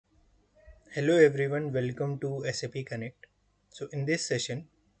Hello everyone, welcome to SAP Connect. So in this session,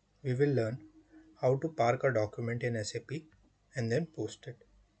 we will learn how to park a document in SAP and then post it.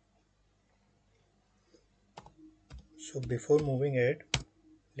 So before moving ahead,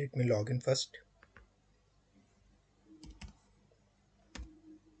 let me log in first.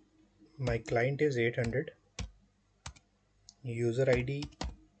 My client is 800. User ID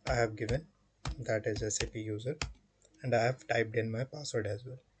I have given, that is SAP user, and I have typed in my password as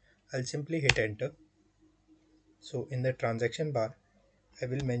well. I'll simply hit enter. So in the transaction bar, I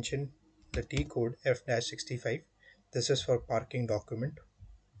will mention the T code F-65. This is for parking document.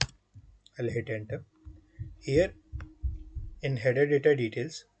 I'll hit enter. Here in header data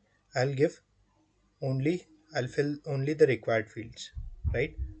details, i'll give only I'll fill only the required fields,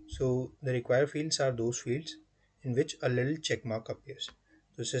 right? So the required fields are those fields in which a little check mark appears.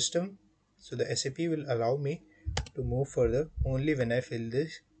 The SAP will allow me to move further only when I fill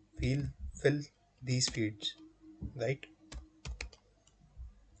these fields, right?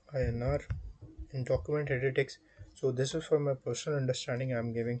 INR in document header text. So this is for my personal understanding.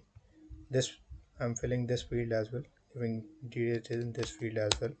 This I'm filling this field as well, giving details in this field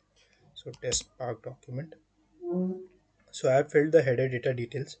as well. So test park document. So I have filled the header data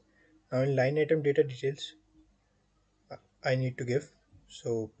details. Now in line item data details, I need to give.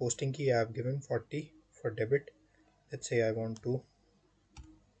 So posting key I have given 40 for debit. Let's say I want to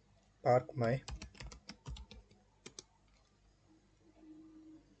park my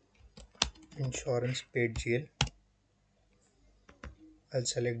insurance paid GL. I'll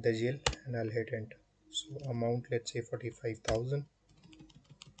select the GL and I'll hit enter. So amount, let's say 45,000.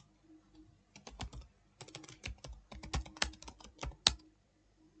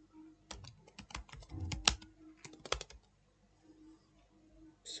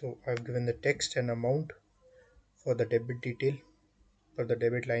 So I've given the text and amount for the debit detail, for the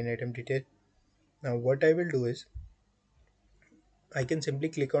debit line item detail. Now what I will do is I can simply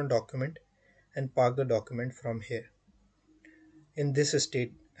click on document and park the document from here in this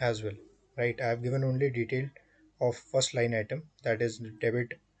state as well, right? I have given only detail of first line item, that is the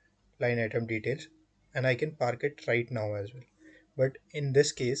debit line item details, and I can park it right now as well. But in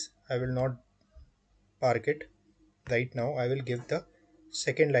this case I will not park it right now. I will give the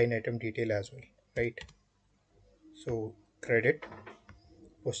second line item detail as well, right? So credit,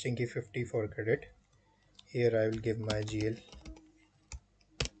 posting key 50 for credit. Here I will give my GL,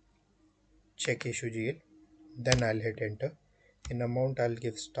 check issue GL. Then I'll hit enter. In amount I'll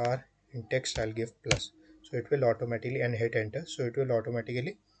give star, in text I'll give plus. So it will automatically, and hit enter, so it will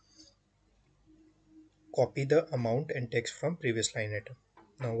automatically copy the amount and text from previous line item.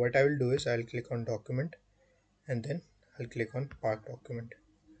 Now what I will do is I'll click on document and then I'll click on park document.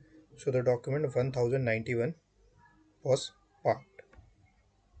 So the document 1091 was parked.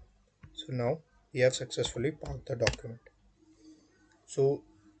 So now we have successfully parked the document. So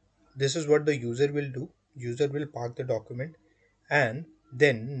this is what the user will do. User will park the document, and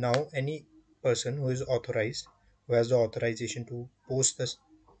then now any person who is authorized, who has the authorization to post the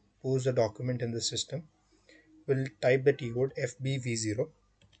document in the system, will type the T code FBV0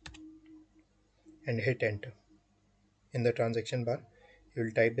 and hit enter. In the transaction bar, she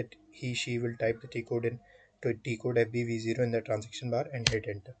will type the T code in to T code FBV0 in the transaction bar and hit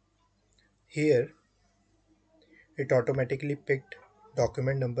enter. Here it automatically picked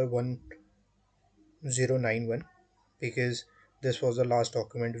document number 1091 because this was the last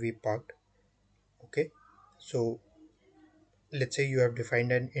document we parked. Okay, so let's say you have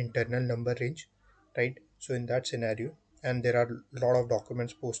defined an internal number range, right? So in that scenario, and there are a lot of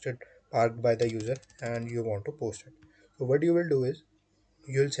documents posted parked by the user and you want to post it. So what you will do is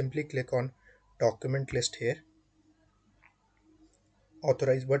you'll simply click on document list here.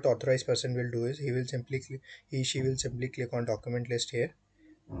 Authorized person will do is he she will simply click on document list here,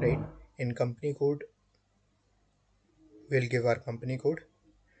 right? In company code, we'll give our company code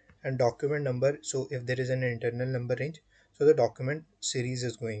and document number. So if there is an internal number range, so the document series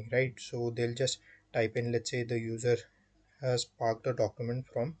is going, right? So they'll just type in, let's say the user has parked a document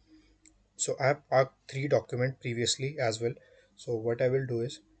from, so I have parked three document previously as well. So what I will do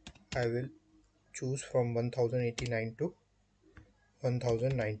is I will choose from 1089 to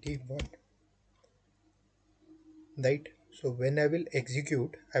 1091, right? So when I will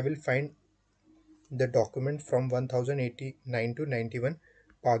execute, I will find the document from 1089 to 91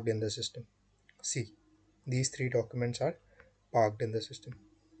 parked in the system. See, these three documents are parked in the system.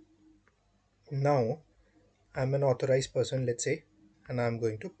 Now I'm an authorized person, let's say, and I'm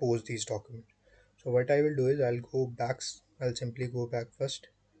going to post these documents. So what I will do is I'll simply go back first.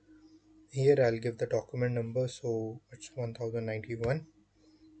 Here I'll give the document number, so it's 1091.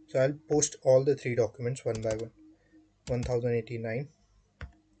 So I'll post all the three documents one by one. 1089,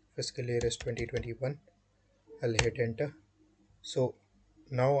 fiscal year is 2021. I'll hit enter. So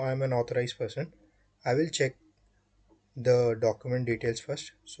now I'm an authorized person. I will check the document details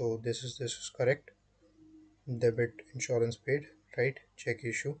first. So this is correct. Debit insurance paid, right? Check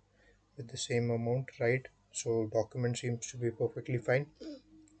issue with the same amount, right? So document seems to be perfectly fine.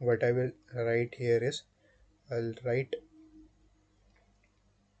 What I will write here is, I'll write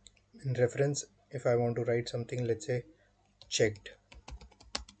in reference, if I want to write something, let's say checked.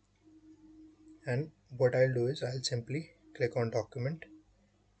 And what I'll do is I'll simply click on document,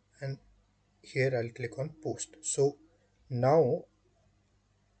 and here I'll click on post. So now,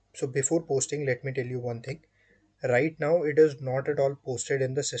 so before posting, let me tell you one thing. Right now it is not at all posted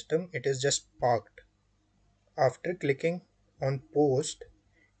in the system, it is just parked. After clicking on post,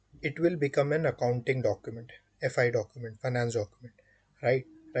 it will become an accounting document, fi document, finance document, right?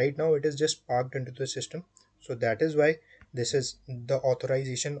 Right now it is just parked into the system. So that is why this is the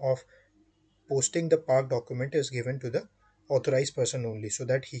authorization of posting the park document is given to the authorized person only, so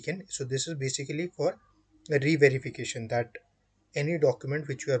that he can, so this is basically for a re-verification that any document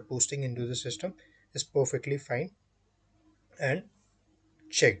which you are posting into the system is perfectly fine and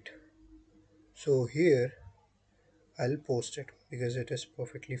checked. So here I'll post it because it is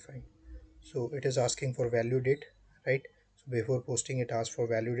perfectly fine. So it is asking for value date, right? So before posting it asks for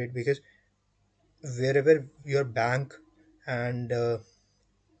value date, because wherever your bank and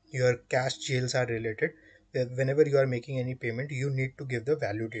your cash jails are related, whenever you are making any payment, you need to give the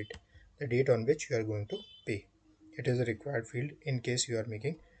value date, the date on which you are going to pay. It is a required field in case you are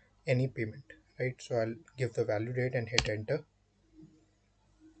making any payment, right? So I'll give the value date and hit enter.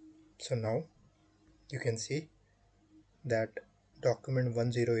 So now you can see that document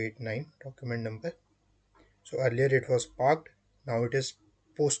 1089, document number. So earlier it was parked, now it is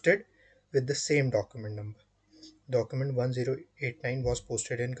posted with the same document number. Document 1089 was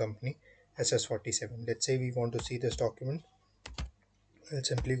posted in company SS47. Let's say we want to see this document. I'll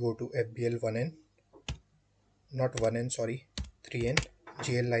simply go to FBL 1N, not 1N, sorry, 3N,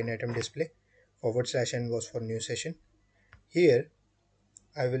 GL line item display, /N was for new session. Here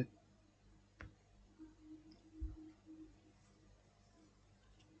I will,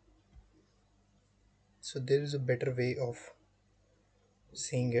 so there is a better way of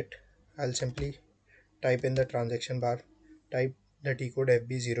seeing it. I'll simply type in the transaction bar, type the T code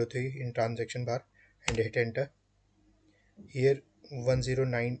FB03 in transaction bar and hit enter. Here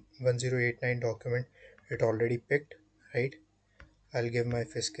 1089 document it already picked, right? I'll give my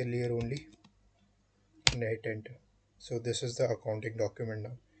fiscal year only and hit enter. So this is the accounting document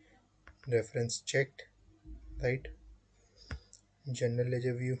now. Reference checked, right? General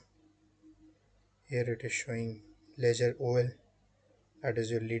ledger view. Here it is showing ledger OL, that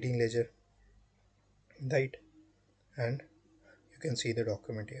is your leading ledger, right? And you can see the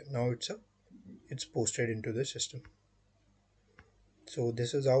document here. Now it's posted into the system. So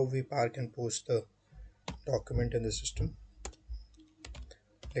this is how we park and post the document in the system.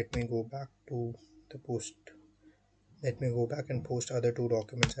 Let me go back to the post. Let me go back and post other two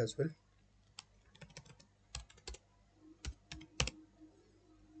documents as well.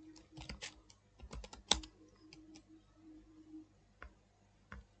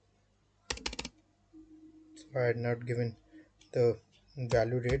 So I had not given the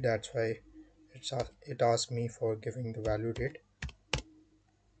value date, that's why it asked me for giving the value date.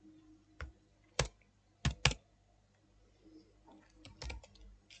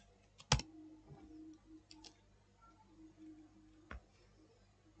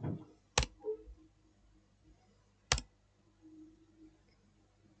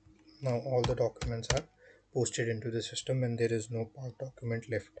 Now all the documents are posted into the system and there is no park document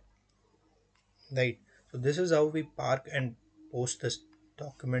left, right? So this is how we park and post this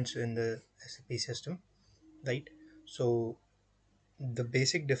documents in the SAP system, right? So the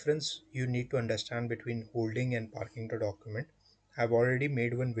basic difference you need to understand between holding and parking the document, I've already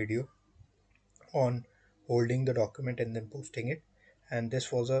made one video on holding the document and then posting it, and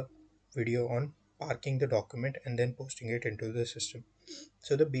this was a video on parking the document and then posting it into the system.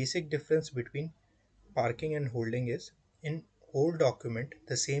 So the basic difference between parking and holding is, in hold document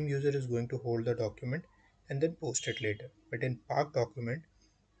the same user is going to hold the document and then post it later, but in park document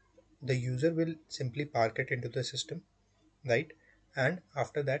the user will simply park it into the system, right? And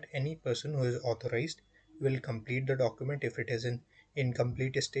after that any person who is authorized will complete the document if it is in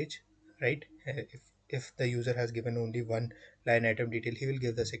incomplete stage, right? If the user has given only one line item detail, he will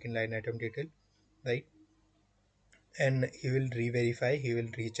give the second line item detail, right? And he will re-verify, he will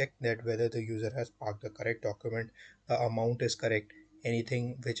recheck that whether the user has parked the correct document, the amount is correct,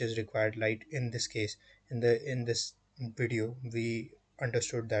 anything which is required. Like in this case, in this video, we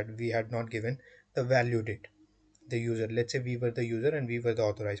understood that we had not given the value date, the user. Let's say we were the user and we were the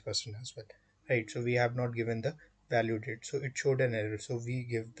authorized person as well, right? So we have not given the value date, so it showed an error. So we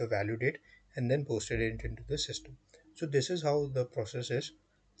give the value date and then posted it into the system. So this is how the process is.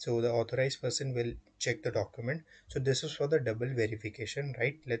 So the authorized person will check the document. So this is for the double verification,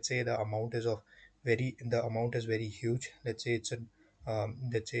 right? Let's say the amount is very huge. Let's say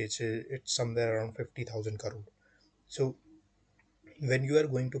it's somewhere around 50,000 crore. So when you are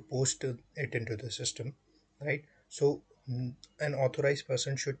going to post it into the system, right? So an authorized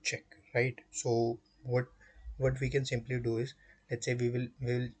person should check, right? So what we can simply do is, let's say we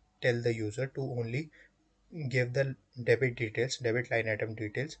will tell the user to only give the debit line item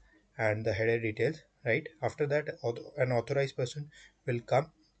details and the header details, right? After that, an authorized person will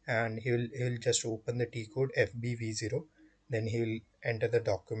come and he will just open the T code FBV0. Then he will enter the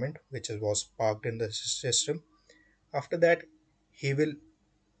document which was parked in the system. After that, he will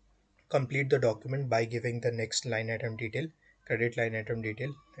complete the document by giving the next line item detail, credit line item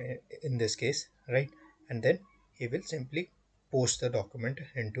detail, in this case, right? And then he will simply post the document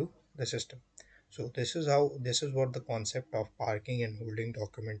into the system. So this is what the concept of parking and holding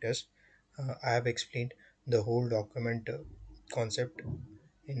document is. I have explained the whole document concept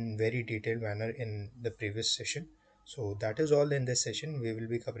in very detailed manner in the previous session. So that is all in this session. We will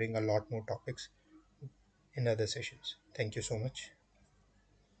be covering a lot more topics in other sessions. Thank you so much.